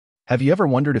Have you ever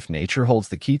wondered if nature holds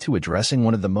the key to addressing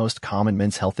one of the most common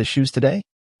men's health issues today?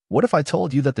 What if I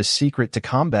told you that the secret to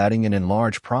combating an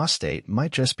enlarged prostate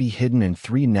might just be hidden in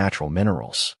 3 natural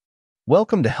minerals?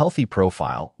 Welcome to Healthy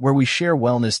Profile, where we share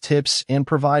wellness tips and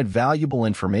provide valuable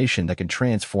information that can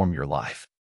transform your life.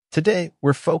 Today,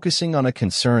 we're focusing on a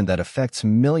concern that affects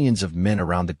millions of men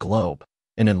around the globe,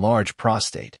 an enlarged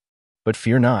prostate. But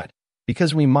fear not,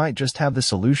 because we might just have the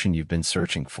solution you've been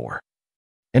searching for.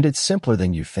 And it's simpler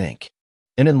than you think.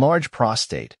 An enlarged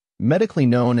prostate, medically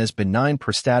known as benign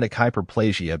prostatic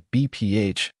hyperplasia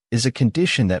 (BPH), is a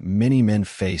condition that many men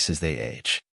face as they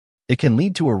age. It can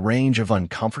lead to a range of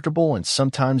uncomfortable and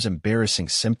sometimes embarrassing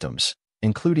symptoms,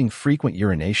 including frequent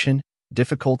urination,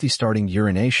 difficulty starting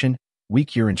urination,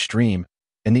 weak urine stream,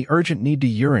 and the urgent need to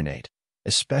urinate,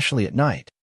 especially at night.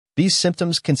 These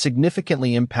symptoms can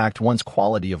significantly impact one's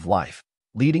quality of life,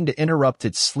 leading to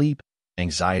interrupted sleep,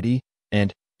 anxiety,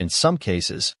 and, in some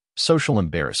cases, social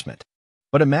embarrassment.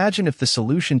 But imagine if the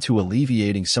solution to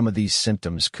alleviating some of these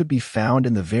symptoms could be found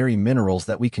in the very minerals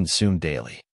that we consume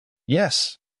daily.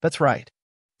 Yes, that's right.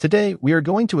 Today, we are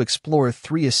going to explore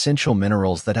 3 essential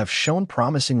minerals that have shown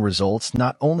promising results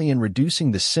not only in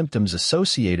reducing the symptoms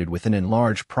associated with an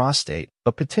enlarged prostate,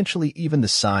 but potentially even the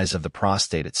size of the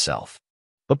prostate itself.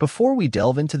 But before we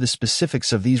delve into the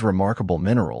specifics of these remarkable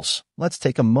minerals, let's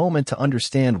take a moment to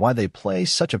understand why they play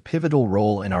such a pivotal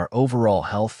role in our overall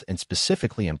health and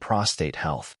specifically in prostate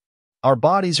health. Our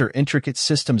bodies are intricate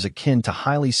systems akin to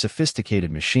highly sophisticated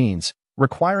machines,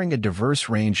 requiring a diverse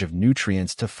range of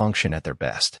nutrients to function at their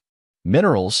best.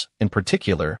 Minerals, in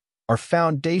particular, are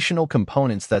foundational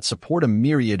components that support a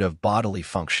myriad of bodily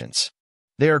functions.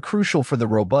 They are crucial for the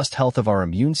robust health of our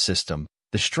immune system,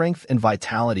 the strength and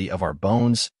vitality of our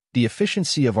bones, the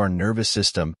efficiency of our nervous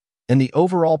system, and the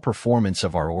overall performance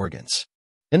of our organs.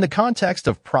 In the context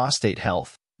of prostate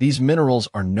health, these minerals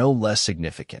are no less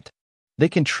significant. They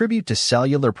contribute to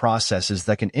cellular processes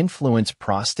that can influence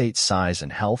prostate size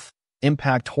and health,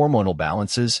 impact hormonal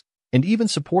balances, and even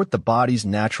support the body's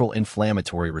natural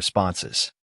inflammatory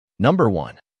responses. Number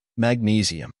 1.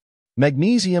 Magnesium.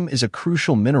 Magnesium is a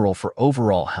crucial mineral for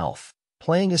overall health,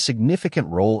 playing a significant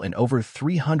role in over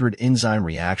 300 enzyme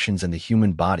reactions in the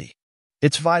human body.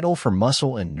 It's vital for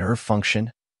muscle and nerve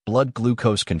function, blood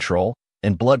glucose control,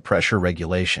 and blood pressure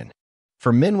regulation.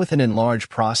 For men with an enlarged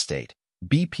prostate,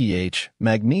 BPH,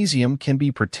 magnesium can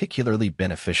be particularly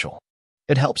beneficial.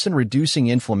 It helps in reducing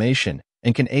inflammation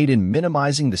and can aid in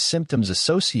minimizing the symptoms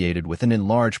associated with an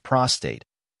enlarged prostate,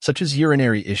 such as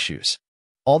urinary issues.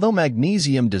 Although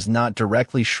magnesium does not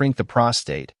directly shrink the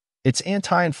prostate, its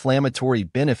anti-inflammatory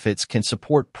benefits can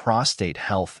support prostate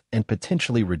health and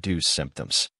potentially reduce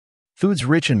symptoms. Foods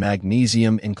rich in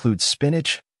magnesium include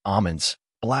spinach, almonds,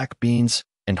 black beans,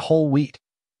 and whole wheat,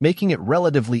 making it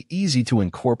relatively easy to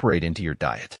incorporate into your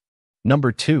diet.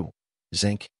 Number 2.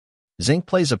 Zinc. Zinc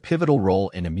plays a pivotal role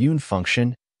in immune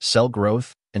function, cell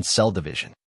growth, and cell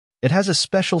division. It has a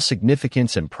special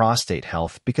significance in prostate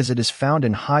health because it is found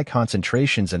in high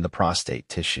concentrations in the prostate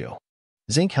tissue.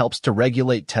 Zinc helps to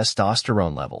regulate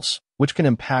testosterone levels, which can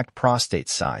impact prostate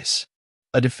size.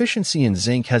 A deficiency in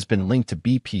zinc has been linked to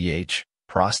BPH,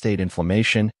 prostate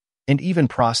inflammation, and even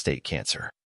prostate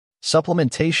cancer.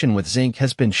 Supplementation with zinc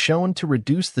has been shown to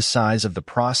reduce the size of the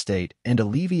prostate and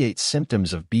alleviate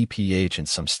symptoms of BPH in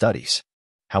some studies.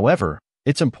 However,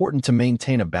 it's important to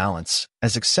maintain a balance,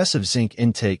 as excessive zinc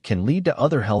intake can lead to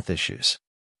other health issues.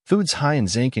 Foods high in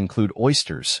zinc include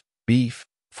oysters, beef,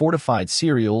 fortified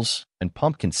cereals, and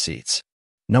pumpkin seeds.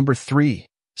 Number 3.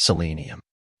 Selenium.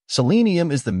 Selenium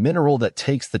is the mineral that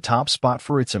takes the top spot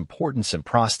for its importance in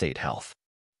prostate health.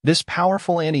 This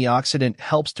powerful antioxidant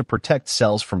helps to protect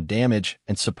cells from damage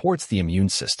and supports the immune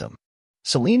system.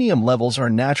 Selenium levels are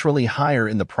naturally higher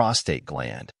in the prostate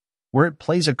gland, where it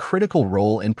plays a critical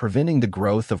role in preventing the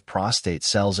growth of prostate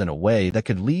cells in a way that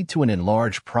could lead to an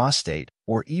enlarged prostate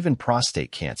or even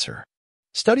prostate cancer.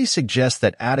 Studies suggest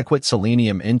that adequate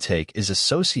selenium intake is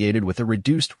associated with a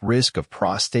reduced risk of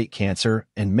prostate cancer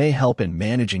and may help in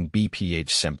managing BPH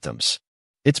symptoms.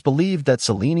 It's believed that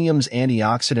selenium's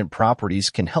antioxidant properties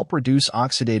can help reduce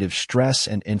oxidative stress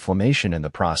and inflammation in the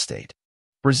prostate.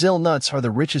 Brazil nuts are the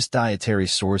richest dietary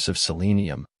source of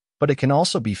selenium, but it can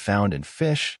also be found in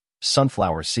fish,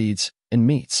 sunflower seeds, and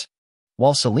meats.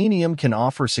 While selenium can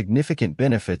offer significant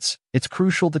benefits, it's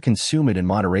crucial to consume it in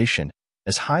moderation,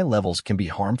 as high levels can be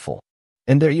harmful.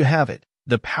 And there you have it,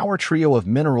 the power trio of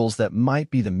minerals that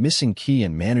might be the missing key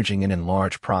in managing an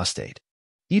enlarged prostate.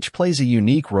 Each plays a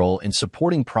unique role in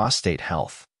supporting prostate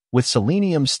health, with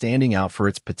selenium standing out for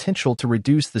its potential to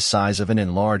reduce the size of an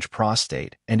enlarged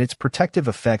prostate and its protective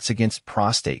effects against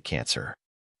prostate cancer.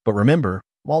 But remember,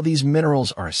 While these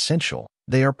minerals are essential,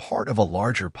 they are part of a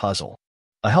larger puzzle.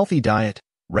 A healthy diet,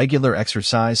 regular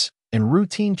exercise, and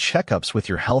routine checkups with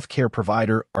your healthcare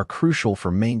provider are crucial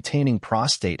for maintaining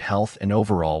prostate health and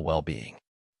overall well-being.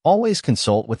 Always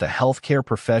consult with a healthcare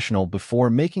professional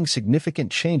before making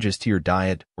significant changes to your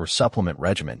diet or supplement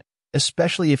regimen,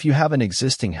 especially if you have an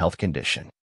existing health condition.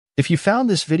 If you found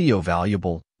this video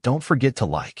valuable, don't forget to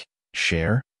like,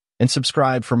 share, and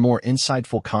subscribe for more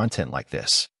insightful content like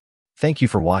this. Thank you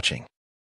for watching.